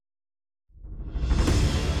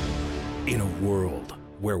In a world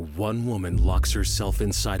where one woman locks herself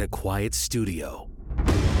inside a quiet studio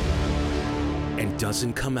and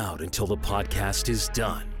doesn't come out until the podcast is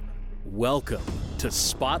done. Welcome to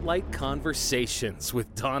Spotlight Conversations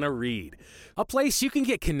with Donna Reed, a place you can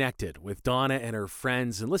get connected with Donna and her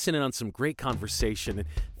friends and listen in on some great conversation. And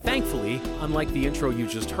thankfully, unlike the intro you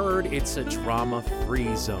just heard, it's a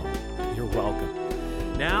drama-free zone. You're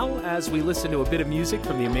welcome. Now, as we listen to a bit of music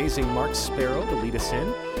from the amazing Mark Sparrow to lead us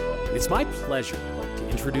in, it's my pleasure to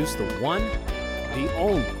introduce the one, the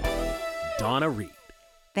only, Donna Reed.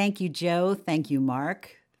 Thank you, Joe. Thank you,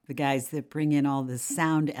 Mark, the guys that bring in all the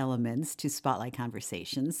sound elements to Spotlight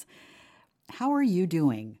Conversations. How are you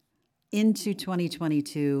doing into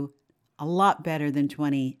 2022? A lot better than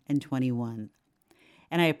 20 and 21.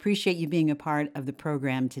 And I appreciate you being a part of the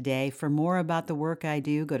program today. For more about the work I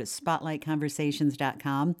do, go to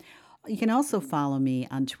spotlightconversations.com. You can also follow me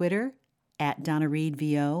on Twitter at Donna Reed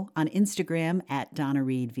VO, on Instagram at Donna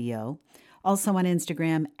Reed VO, also on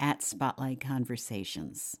Instagram at Spotlight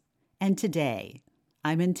Conversations. And today,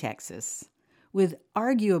 I'm in Texas with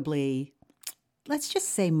arguably, let's just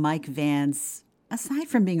say Mike Vance, aside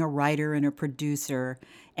from being a writer and a producer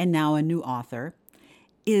and now a new author,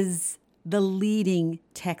 is the leading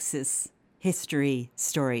Texas history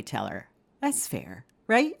storyteller. That's fair,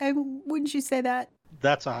 right? Wouldn't you say that?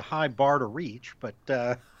 That's a high bar to reach, but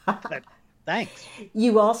thanks.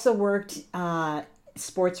 You also worked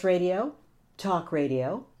sports radio, talk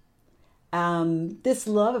radio. This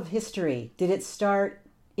love of history, did it start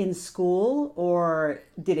in school or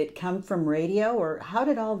did it come from radio, or how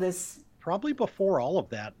did all this? Probably before all of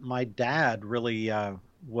that. My dad really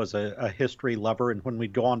was a history lover, and when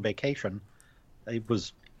we'd go on vacation, he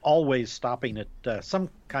was always stopping at some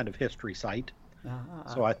kind of history site.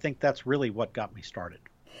 So I think that's really what got me started.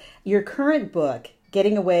 Your current book,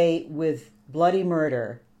 Getting Away with Bloody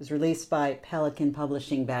Murder, was released by Pelican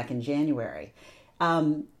Publishing back in January.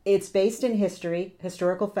 It's based in history,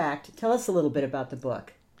 historical fact. Tell us a little bit about the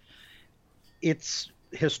book. It's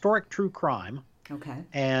historic true crime. Okay.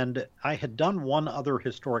 And I had done one other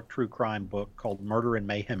historic true crime book called Murder and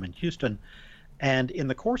Mayhem in Houston. And in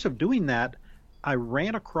the course of doing that, I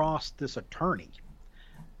ran across this attorney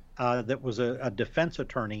that was a defense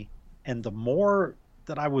attorney. And the more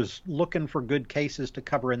that I was looking for good cases to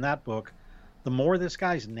cover in that book, the more this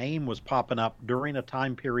guy's name was popping up during a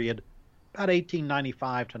time period about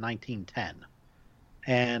 1895 to 1910.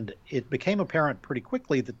 And it became apparent pretty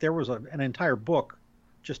quickly that there was an entire book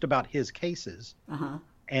just about his cases. Uh-huh.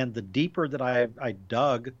 And the deeper that I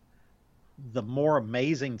dug, the more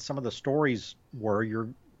amazing some of the stories were. You're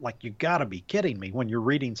like, you gotta be kidding me when you're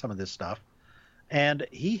reading some of this stuff. And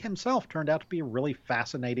he himself turned out to be a really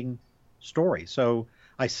fascinating story. So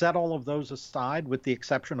I set all of those aside with the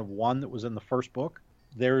exception of one that was in the first book.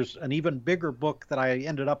 There's an even bigger book that I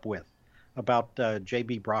ended up with about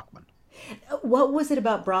J.B. Brockman. What was it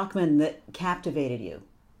about Brockman that captivated you?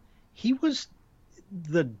 He was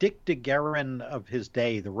the Dick DeGuerin of his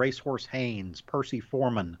day, the Racehorse Haynes, Percy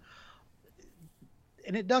Foreman.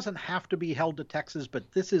 And it doesn't have to be held to Texas,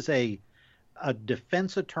 but this is a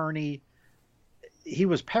defense attorney. He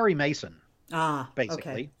was Perry Mason,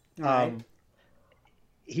 basically. Okay. All right.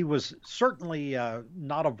 He was certainly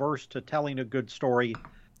not averse to telling a good story,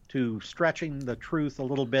 to stretching the truth a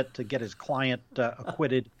little bit to get his client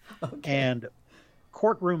acquitted. Okay. And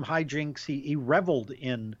courtroom hijinks, he reveled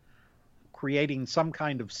in creating some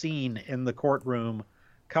kind of scene in the courtroom,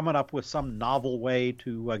 coming up with some novel way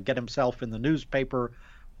to get himself in the newspaper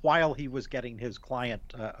while he was getting his client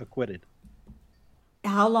acquitted.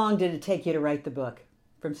 How long did it take you to write the book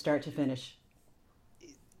from start to finish?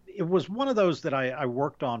 It was one of those that I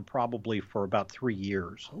worked on probably for about 3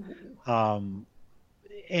 years. And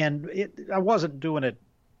I wasn't doing it,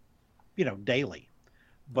 daily.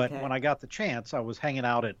 But Okay. when I got the chance, I was hanging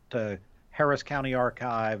out at Harris County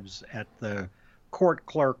Archives, at the court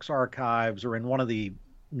clerk's archives, or in one of the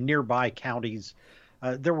nearby counties.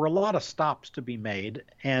 There were a lot of stops to be made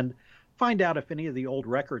and find out if any of the old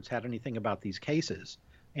records had anything about these cases.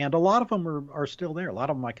 And a lot of them are still there. A lot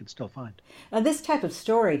of them I can still find. Now, this type of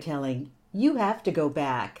storytelling, you have to go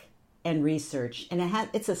back and research, and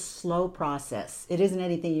it's a slow process. It isn't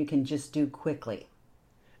anything you can just do quickly.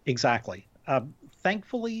 Exactly.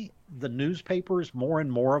 Thankfully, the newspapers, more and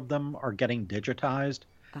more of them are getting digitized.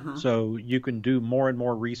 Uh-huh. So you can do more and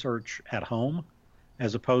more research at home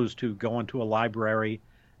as opposed to going to a library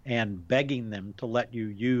and begging them to let you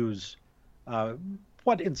use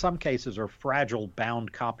what in some cases are fragile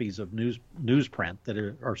bound copies of newsprint that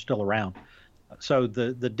are still around. So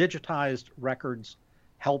the digitized records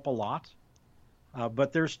help a lot.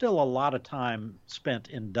 But there's still a lot of time spent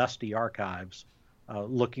in dusty archives,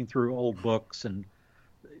 looking through old books, and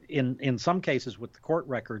in some cases with the court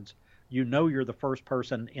records, you're the first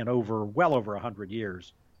person in well over 100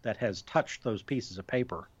 years that has touched those pieces of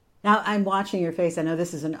paper. Now, I'm watching your face. I know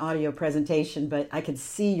this is an audio presentation, but I could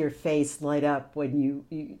see your face light up when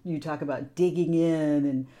you talk about digging in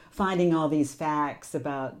and finding all these facts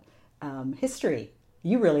about history.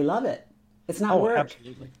 You really love it. It's not work.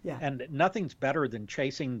 Absolutely. Yeah. And nothing's better than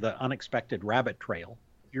chasing the unexpected rabbit trail.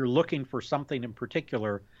 You're looking for something in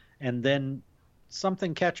particular, and then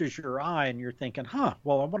something catches your eye, and you're thinking,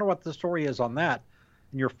 well, I wonder what the story is on that.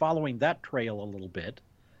 And you're following that trail a little bit.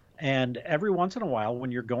 And every once in a while,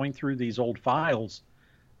 when you're going through these old files,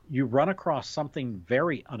 you run across something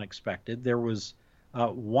very unexpected. There was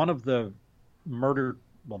one of the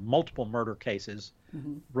multiple murder cases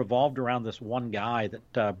revolved around this one guy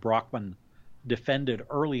that Brockman defended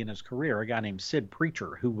early in his career, a guy named Sid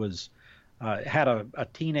Preacher, who had a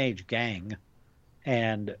teenage gang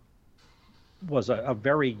and was a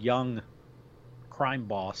very young crime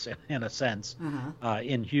boss in a sense,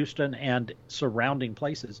 in Houston and surrounding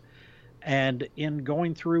places. And in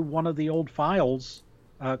going through one of the old files,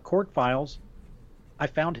 court files, I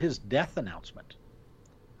found his death announcement.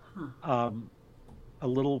 A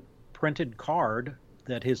little printed card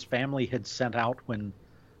that his family had sent out when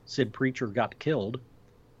Sid Preacher got killed,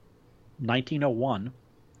 1901,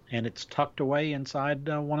 and it's tucked away inside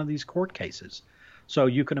one of these court cases. So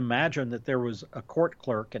you can imagine that there was a court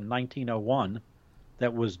clerk in 1901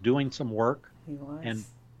 that was doing some work and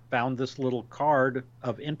found this little card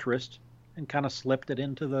of interest and kind of slipped it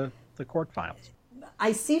into the court files.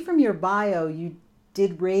 I see from your bio you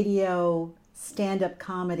did radio, stand-up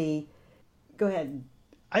comedy. Go ahead.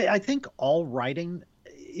 I think all writing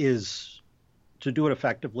is, to do it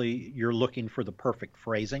effectively, you're looking for the perfect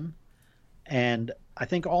phrasing. And I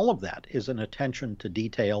think all of that is an attention to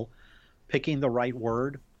detail, picking the right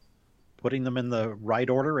word, putting them in the right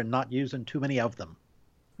order, and not using too many of them.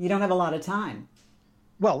 You don't have a lot of time.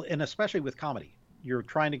 Well, and especially with comedy, you're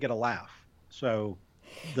trying to get a laugh. So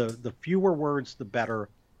the fewer words, the better.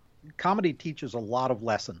 Comedy teaches a lot of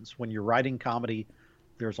lessons. When you're writing comedy,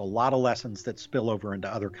 there's a lot of lessons that spill over into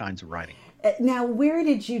other kinds of writing. Now, where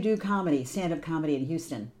did you do comedy, stand-up comedy in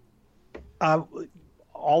Houston? All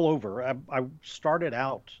over. I started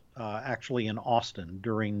out actually in Austin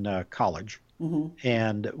during college,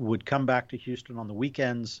 and would come back to Houston on the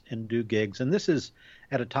weekends and do gigs. And this is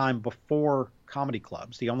at a time before comedy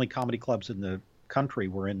clubs. The only comedy clubs in the country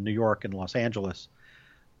were in New York and Los Angeles.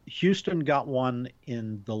 Houston got one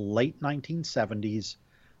in the late 1970s,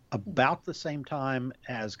 about the same time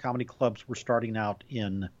as comedy clubs were starting out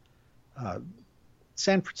in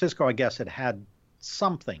San Francisco. I guess it had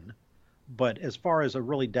something, but as far as a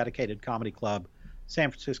really dedicated comedy club,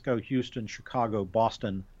 San Francisco, Houston, Chicago,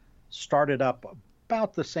 Boston started up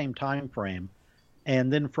about the same time frame.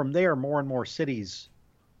 And then from there, more and more cities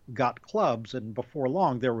got clubs, and before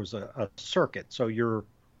long there was a circuit. So you're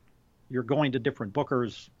going to different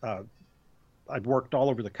bookers. I'd worked all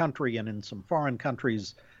over the country and in some foreign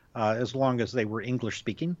countries, as long as they were English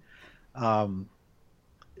speaking.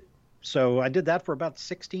 So I did that for about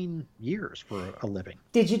 16 years for a living.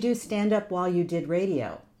 Did you do stand-up while you did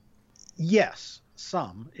radio? Yes,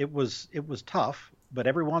 some. It was tough, but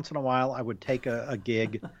every once in a while I would take a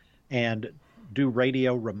gig and do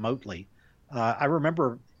radio remotely. I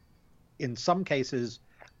remember in some cases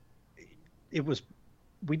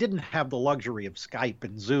we didn't have the luxury of Skype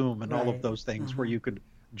and Zoom and all of those things where you could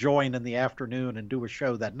join in the afternoon and do a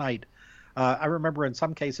show that night. I remember in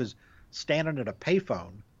some cases standing at a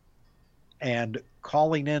payphone and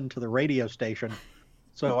calling in to the radio station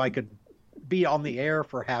so I could be on the air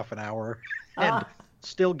for half an hour and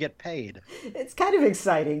still get paid. It's kind of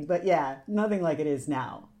exciting, but yeah, nothing like it is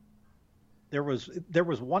now. There was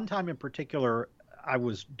one time in particular, I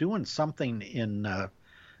was doing something in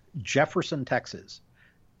Jefferson, Texas,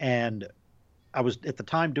 and I was at the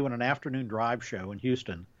time doing an afternoon drive show in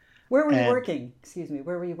Houston. Where were you working? Excuse me.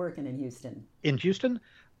 Where were you working in Houston? In Houston,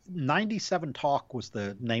 97 Talk was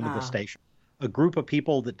the name of the station. A group of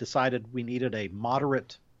people that decided we needed a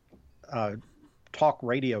moderate talk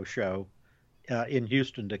radio show in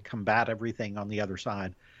Houston to combat everything on the other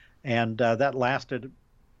side. And that lasted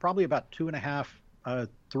probably about 2.5,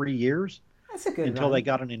 3 years. That's a good until run. They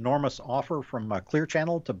got an enormous offer from Clear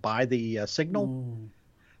Channel to buy the signal.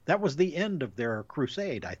 That was the end of their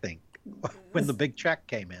crusade, I think, when the big check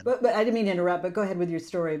came in. But I didn't mean to interrupt, but go ahead with your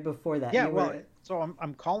story before that. Yeah, so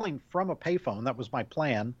I'm calling from a payphone. That was my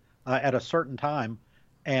plan at a certain time.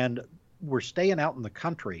 And we're staying out in the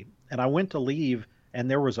country. And I went to leave, and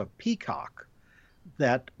there was a peacock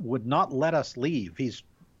that would not let us leave. He's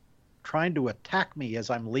trying to attack me as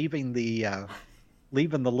I'm leaving the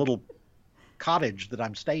little cottage that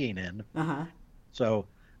I'm staying in. Uh-huh. So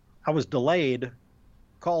I was delayed,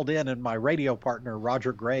 called in, and my radio partner,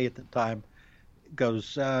 Roger Gray at the time,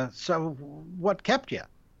 goes, so what kept you?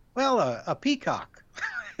 Well, a peacock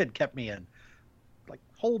had kept me in, like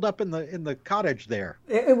holed up in the cottage there.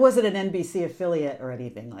 It wasn't an NBC affiliate or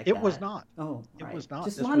anything like that. It was not. Oh, it right. was not.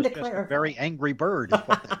 Just this wanted was to just clarify. a very angry bird is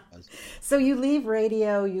what that was. So you leave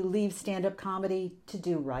radio, you leave stand-up comedy to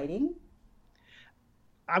do writing?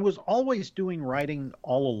 I was always doing writing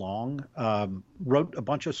all along. Wrote a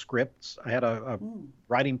bunch of scripts. I had a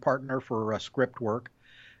writing partner for script work,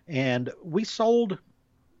 and we sold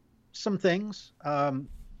some things.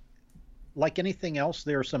 Like anything else,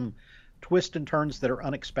 there are some twists and turns that are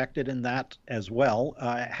unexpected in that as well.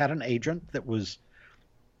 I had an agent that was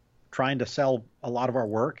trying to sell a lot of our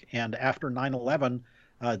work, and after 9/11,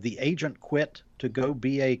 the agent quit to go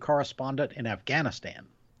be a correspondent in Afghanistan.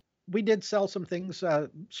 We did sell some things,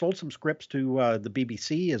 sold some scripts to the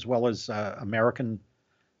BBC as well as American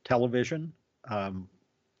television.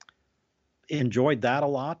 Enjoyed that a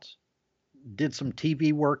lot. Did some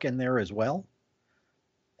TV work in there as well.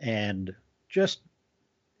 And just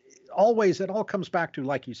always, it all comes back to,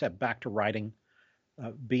 like you said, back to writing,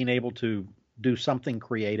 being able to do something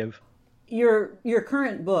creative. Your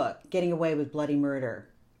current book, Getting Away with Bloody Murder,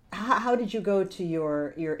 how did you go to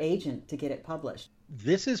your agent to get it published?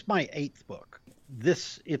 This is my 8th book.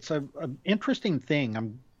 It's an interesting thing.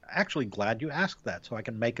 I'm actually glad you asked that, so I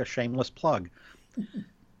can make a shameless plug.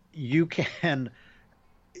 You can,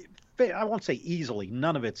 I won't say easily,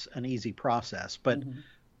 none of it's an easy process, but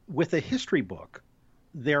with a history book,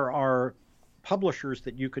 there are publishers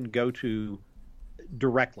that you can go to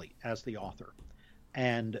directly as the author.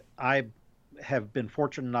 And I have been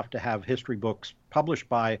fortunate enough to have history books published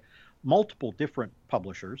by multiple different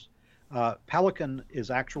publishers. Pelican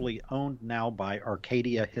is actually owned now by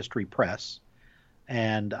Arcadia History Press,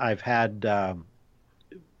 and I've had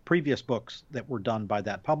previous books that were done by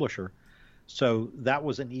that publisher, so that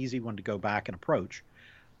was an easy one to go back and approach.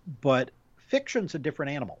 But fiction's a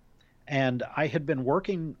different animal, and I had been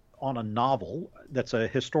working on a novel that's a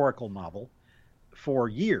historical novel for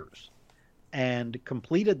years and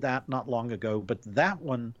completed that not long ago. But that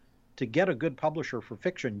one, to get a good publisher for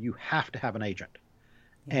fiction, you have to have an agent.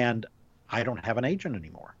 And I don't have an agent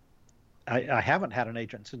anymore. I haven't had an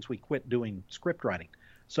agent since we quit doing script writing.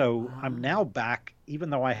 So I'm now back, even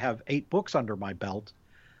though I have 8 books under my belt,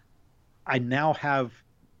 I now have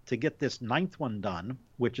to get this 9th one done,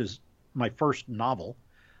 which is my first novel.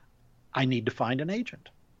 I need to find an agent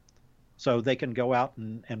so they can go out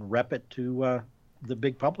and rep it to the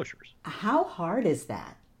big publishers. How hard is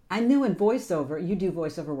that? I knew in voiceover, you do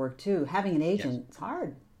voiceover work too. Having an agent, It's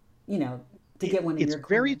hard, to get one in your corner. It's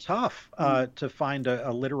very tough to find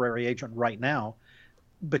a literary agent right now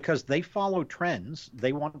because they follow trends.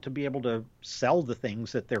 They want to be able to sell the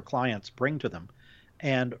things that their clients bring to them.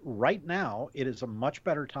 And right now, it is a much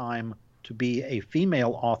better time to be a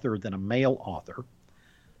female author than a male author.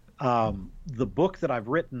 The book that I've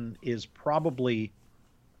written is probably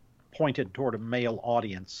pointed toward a male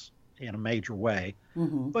audience in a major way,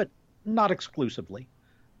 but not exclusively.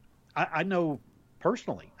 I know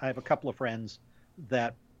personally, I have a couple of friends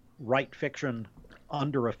that write fiction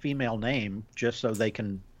under a female name just so they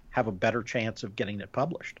can have a better chance of getting it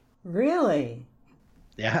published. Really?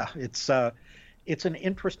 Yeah, it's an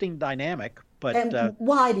interesting dynamic, but and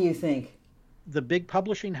why do you think? The big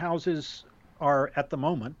publishing houses are at the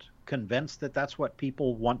moment convinced that that's what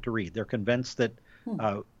people want to read. They're convinced that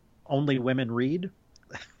only women read,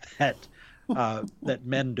 that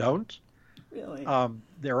men don't. Really?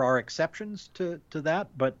 There are exceptions to that,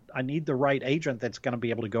 but I need the right agent that's going to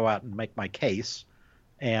be able to go out and make my case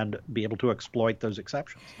and be able to exploit those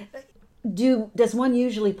exceptions. Does one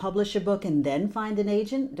usually publish a book and then find an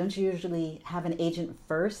agent? Don't you usually have an agent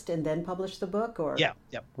first and then publish the book? Or yeah,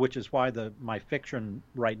 which is why my fiction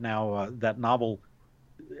right now, that novel,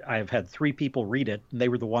 I have had 3 people read it, and they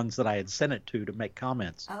were the ones that I had sent it to make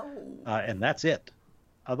comments. And that's it.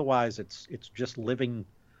 Otherwise, it's just living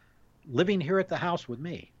here at the house with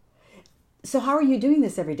me. So how are you doing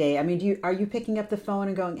this every day? I mean, are you picking up the phone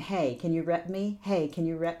and going, "Hey, can you rep me? Hey, can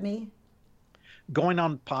you rep me?" Going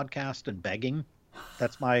on podcast and begging.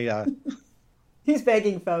 That's my... He's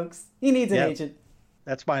begging, folks. He needs an agent.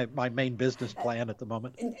 That's my main business plan at the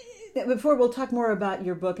moment. Before, we'll talk more about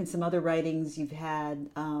your book and some other writings you've had,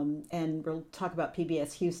 and we'll talk about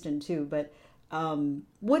PBS Houston too. But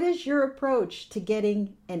what is your approach to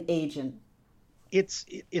getting an agent?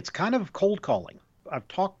 It's kind of cold calling. I've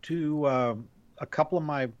talked to a couple of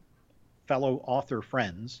my fellow author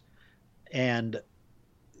friends, and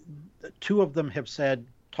two of them have said,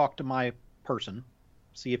 talk to my person,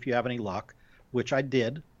 see if you have any luck, which I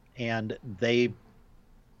did. And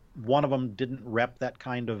one of them didn't rep that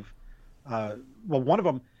kind of, one of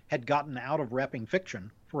them had gotten out of repping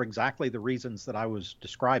fiction for exactly the reasons that I was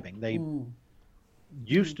describing. They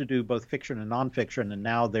used to do both fiction and nonfiction, and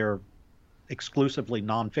now they're exclusively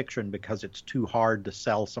nonfiction because it's too hard to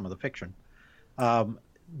sell some of the fiction.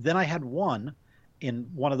 Then I had one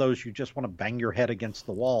of those you just want to bang your head against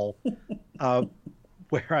the wall,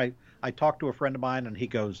 where I talked to a friend of mine and he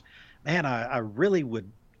goes, man, I really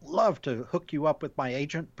would love to hook you up with my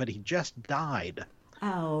agent, but he just died.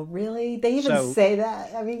 Oh, really? They even say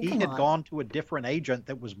that? I mean, he had gone to a different agent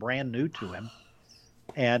that was brand new to him,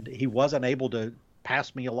 and he wasn't able to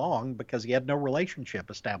pass me along because he had no relationship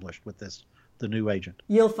established with the new agent.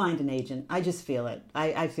 You'll find an agent. I just feel it.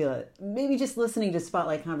 I feel it. Maybe just listening to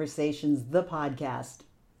Spotlight Conversations, the podcast,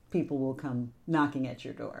 people will come knocking at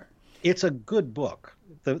your door. It's a good book.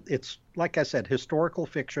 It's, like I said, historical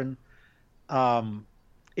fiction.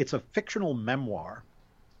 It's a fictional memoir,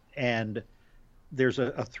 and there's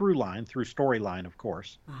a through storyline, of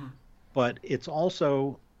course, but it's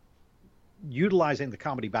also utilizing the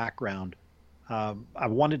comedy background. I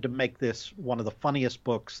wanted to make this one of the funniest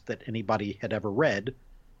books that anybody had ever read,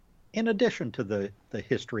 in addition to the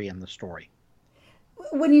history and the story.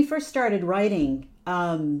 When you first started writing,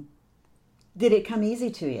 did it come easy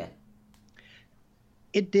to you?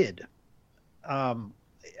 It did.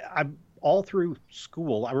 All through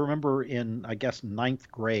school, I remember in, I guess, 9th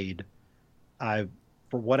grade, I,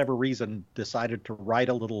 for whatever reason, decided to write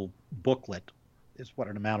a little booklet, is what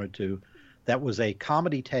it amounted to. That was a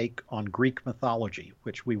comedy take on Greek mythology,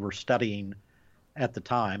 which we were studying at the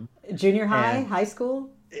time. Junior high, high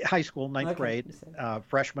school? High school, 9th grade,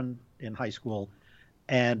 freshman in high school.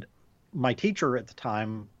 And my teacher at the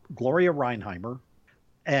time, Gloria Reinheimer,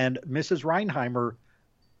 and Mrs. Reinheimer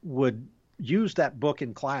would use that book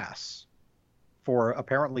in class for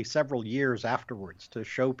apparently several years afterwards to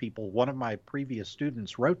show people one of my previous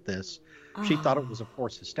students wrote this. She thought it was, of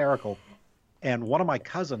course, hysterical. And one of my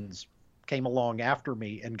cousins came along after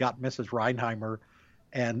me and got Mrs. Reinheimer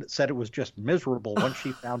and said it was just miserable once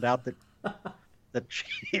she found out that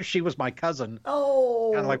she was my cousin.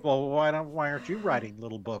 Oh. And I'm like, well, why aren't you writing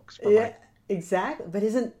little books for yeah, exactly. But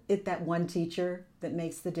isn't it that one teacher that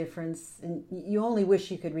makes the difference? And you only wish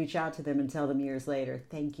you could reach out to them and tell them years later,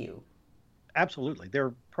 thank you. Absolutely. There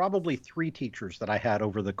are probably 3 teachers that I had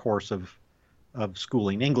over the course of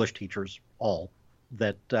schooling, English teachers, all,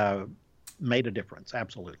 that made a difference.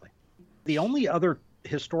 Absolutely. The only other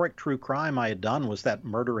historic true crime I had done was that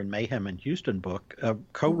Murder and Mayhem in Houston book.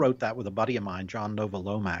 Co-wrote that with a buddy of mine, John Nova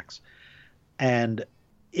Lomax. And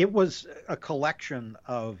it was a collection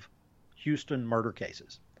of Houston murder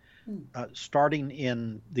cases. Starting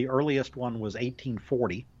in, the earliest one was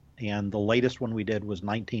 1840, and the latest one we did was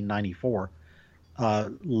 1994.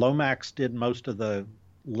 Lomax did most of the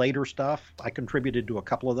later stuff. I contributed to a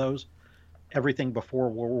couple of those. Everything before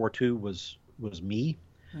World War II was me.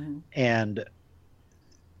 And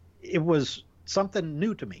it was something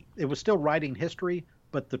new to me. It was still writing history,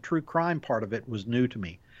 but the true crime part of it was new to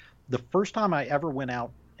me. The first time I ever went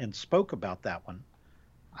out and spoke about that one,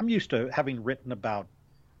 I'm used to having written about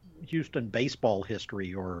Houston baseball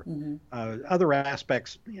history or other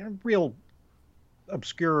aspects, real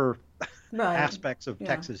obscure aspects of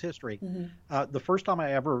Texas history. The first time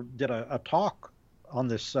I ever did a talk on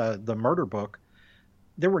this, the murder book,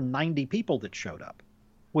 there were 90 people that showed up,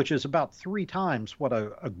 which is about 3 times what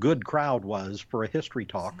a good crowd was for a history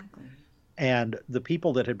talk. Exactly. And the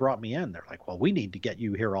people that had brought me in, they're like, well, we need to get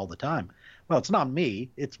you here all the time. Well, it's not me,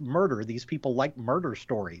 it's murder. These people like murder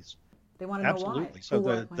stories. They want to know why. Absolutely. So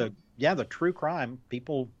the true crime,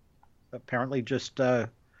 people apparently just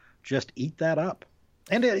eat that up.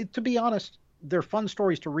 And to be honest, they're fun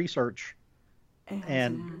stories to research,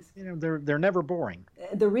 and they're never boring.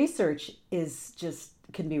 The research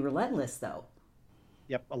can be relentless, though.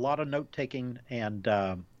 Yep, a lot of note taking, and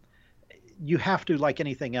you have to, like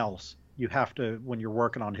anything else, you have to, when you're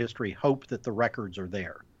working on history, hope that the records are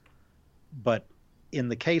there. But in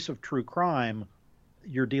the case of true crime,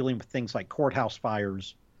 you're dealing with things like courthouse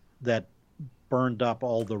fires that burned up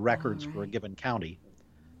all the records for a given county.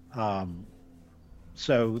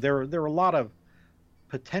 So there are a lot of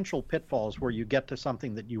potential pitfalls where you get to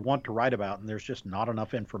something that you want to write about, and there's just not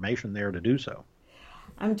enough information there to do so.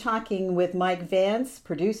 I'm talking with Mike Vance,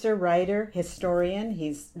 producer, writer, historian.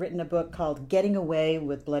 He's written a book called Getting Away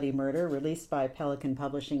with Bloody Murder, released by Pelican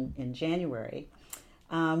Publishing in January.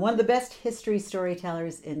 One of the best history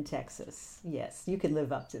storytellers in Texas. Yes, you can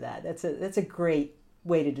live up to that. That's a great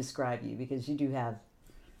way to describe you, because you do have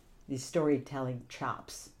these storytelling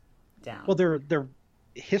chops down. Well, they're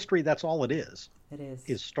history. That's all it is. It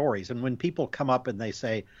is stories. And when people come up and they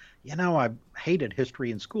say, I hated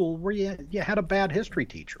history in school, where you had a bad history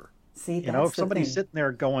teacher. See, if somebody's sitting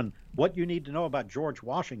there going, what you need to know about George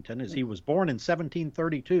Washington is he was born in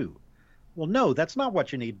 1732. Well, no, that's not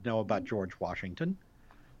what you need to know about George Washington.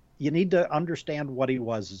 You need to understand what he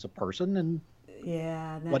was as a person and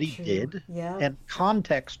what he did and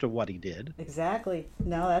context to what he did. Exactly.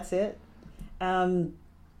 No, that's it. And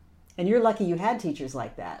you're lucky you had teachers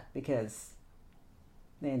like that, because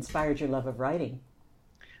they inspired your love of writing.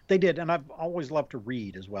 They did, and I've always loved to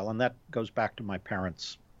read as well, and that goes back to my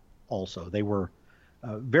parents also. They were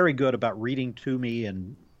very good about reading to me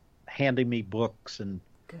and handing me books, and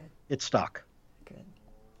it stuck. Good.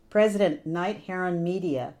 President Knight Heron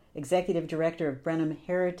Media, Executive Director of Brenham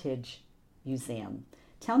Heritage Museum.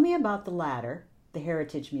 Tell me about the latter, the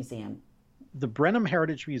Heritage Museum. The Brenham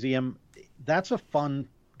Heritage Museum, that's a fun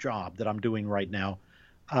job that I'm doing right now.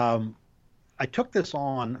 I took this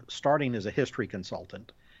on starting as a history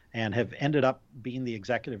consultant and have ended up being the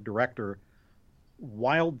executive director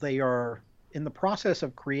while they are in the process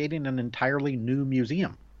of creating an entirely new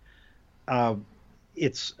museum.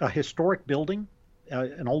 It's a historic building,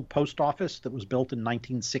 an old post office that was built in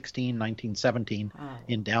 1916, 1917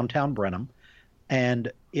 in downtown Brenham.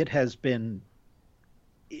 And it's in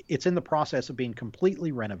the process of being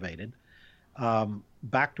completely renovated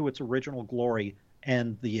back to its original glory.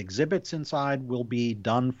 And the exhibits inside will be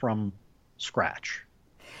done from scratch.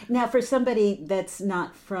 Now, for somebody that's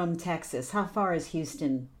not from Texas, how far is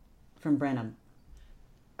Houston from Brenham?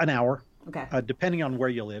 An hour. Okay. Depending on where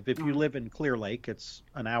you live. If you live in Clear Lake, it's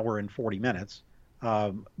an hour and 40 minutes.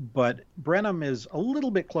 But Brenham is a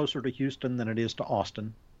little bit closer to Houston than it is to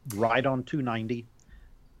Austin, right on 290.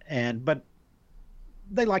 But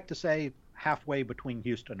they like to say halfway between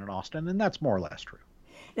Houston and Austin, and that's more or less true.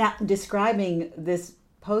 Now, describing this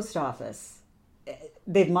post office,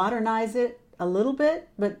 they've modernized it a little bit,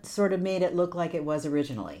 but sort of made it look like it was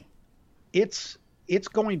originally. It's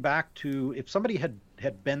going back to, if somebody had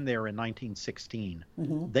been there in 1916,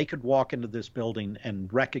 they could walk into this building and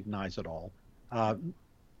recognize it all.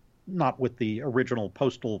 Not with the original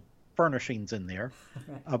postal furnishings in there,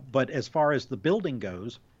 but as far as the building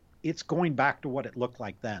goes, it's going back to what it looked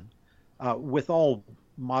like then. With all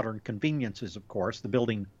modern conveniences, of course. The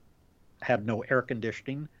building had no air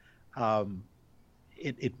conditioning.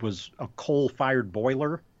 It was a coal-fired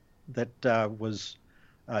boiler that was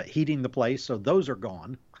heating the place, so those are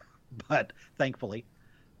gone, but thankfully.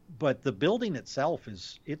 But the building itself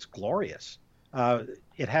it's glorious.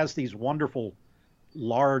 It has these wonderful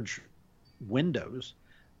large windows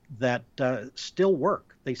that still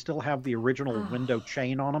work. They still have the original window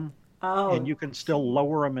chain on them, and you can still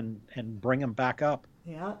lower them and bring them back up.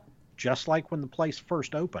 Yeah. Just like when the place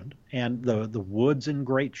first opened, and the wood's in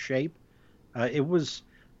great shape. It was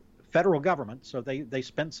federal government, so they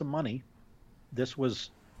spent some money. This was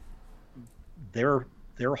their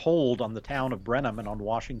hold on the town of Brenham and on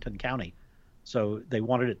Washington County. So they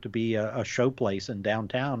wanted it to be a showplace in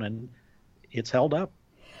downtown, and it's held up.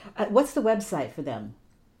 What's the website for them?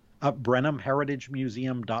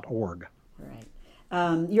 BrenhamHeritageMuseum.org. Right.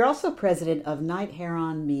 You're also president of Knight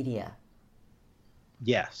Heron Media.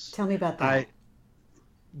 Yes. Tell me about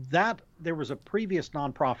that. There was a previous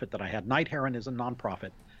nonprofit that I had. Knight Heron is a nonprofit,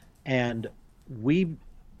 and we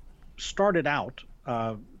started out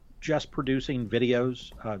just producing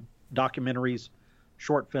videos, documentaries,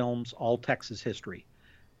 short films, all Texas history,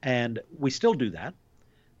 and we still do that.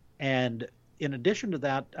 And in addition to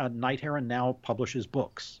that, Knight Heron now publishes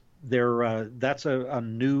books. That's a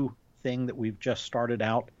new thing that we've just started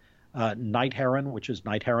out. Knight Heron, which is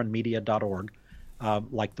knightheronmedia.org.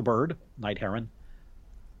 Like the bird, Knight Heron.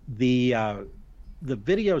 The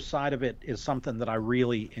video side of it is something that I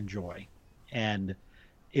really enjoy, and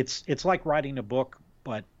it's like writing a book,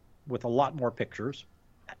 but with a lot more pictures.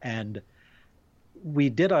 And we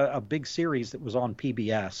did a big series that was on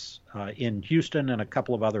PBS in Houston and a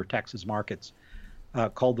couple of other Texas markets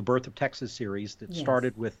called the Birth of Texas series that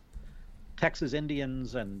started with Texas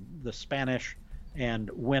Indians and the Spanish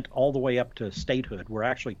and went all the way up to statehood. We're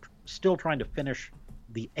actually still trying to finish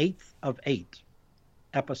the 8th of 8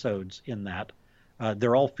 episodes in that.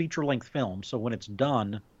 They're all feature-length films, so when it's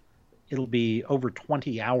done, it'll be over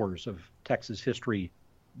 20 hours of Texas history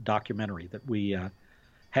documentary that we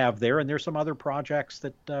have there. And there's some other projects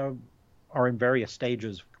that are in various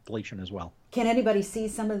stages of completion as well. Can anybody see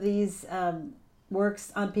some of these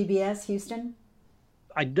works on PBS Houston?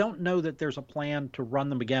 I don't know that there's a plan to run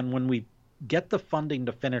them again. When we get the funding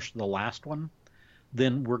to finish the last one,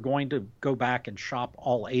 then we're going to go back and shop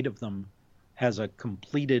all 8 of them as a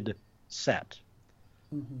completed set.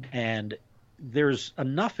 Mm-hmm. And there's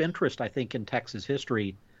enough interest, I think, in Texas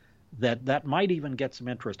history that might even get some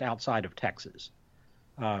interest outside of Texas.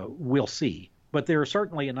 We'll see. But there are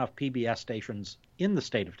certainly enough PBS stations in the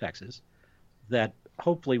state of Texas that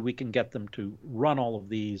hopefully we can get them to run all of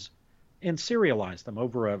these and serialize them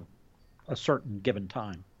over a certain given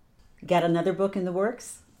time. Got another book in the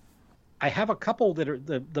works? I have a couple that are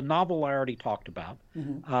the novel I already talked about.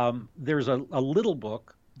 Mm-hmm. There's a little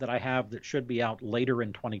book that I have that should be out later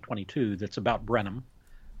in 2022 that's about Brenham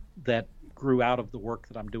that grew out of the work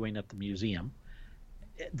that I'm doing at the museum.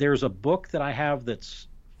 There's a book that I have that's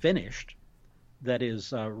finished that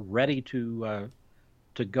is ready to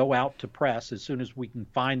go out to press as soon as we can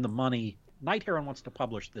find the money. Knight Heron wants to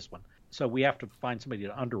publish this one, so we have to find somebody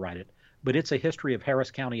to underwrite it. But it's a history of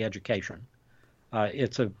Harris County education.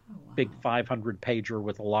 It's a big 500-pager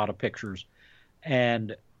with a lot of pictures.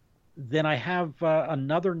 And then I have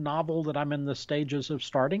another novel that I'm in the stages of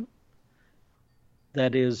starting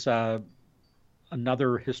that is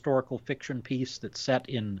another historical fiction piece that's set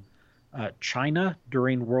in China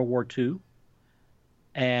during World War II.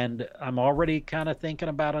 And I'm already kind of thinking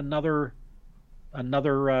about another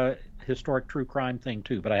historic true crime thing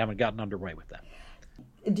too, but I haven't gotten underway with that.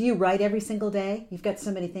 Do you write every single day? You've got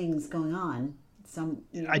so many things going on.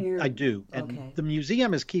 I do. And okay. The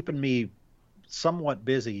museum is keeping me somewhat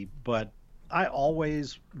busy, but I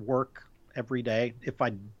always work every day. If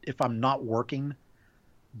I'm not working,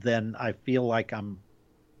 then I feel like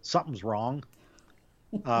something's wrong.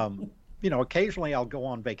 Occasionally I'll go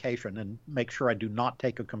on vacation and make sure I do not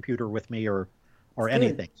take a computer with me or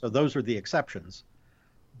anything. So those are the exceptions.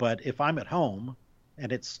 But if I'm at home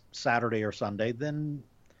and it's Saturday or Sunday, then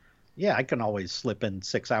yeah, I can always slip in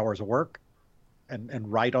 6 hours of work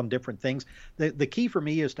and write on different things. The key for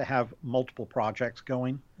me is to have multiple projects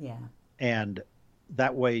going. Yeah. And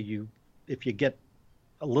that way if you get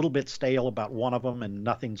a little bit stale about one of them and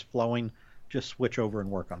nothing's flowing, just switch over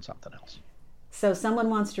and work on something else. So someone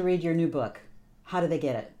wants to read your new book. How do they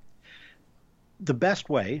get it? The best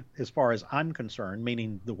way, as far as I'm concerned,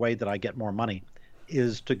 meaning the way that I get more money,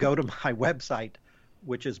 is to go to my website,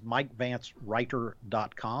 which is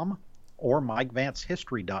MikeVanceWriter.com or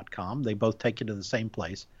MikeVanceHistory.com. They both take you to the same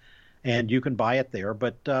place, and you can buy it there.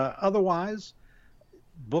 But otherwise,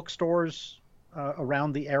 bookstores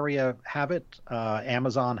around the area have it.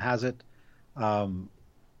 Amazon has it. Barnes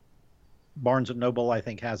 & Noble, I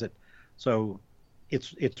think, has it. So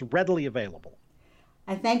it's readily available.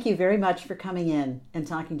 I thank you very much for coming in and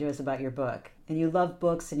talking to us about your book. And you love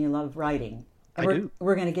books and you love writing. I do.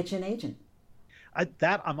 We're going to get you an agent.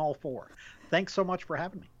 That I'm all for. Thanks so much for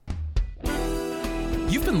having me.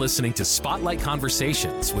 You've been listening to Spotlight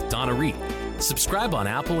Conversations with Donna Reed. Subscribe on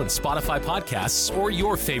Apple and Spotify podcasts or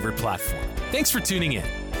your favorite platform. Thanks for tuning in.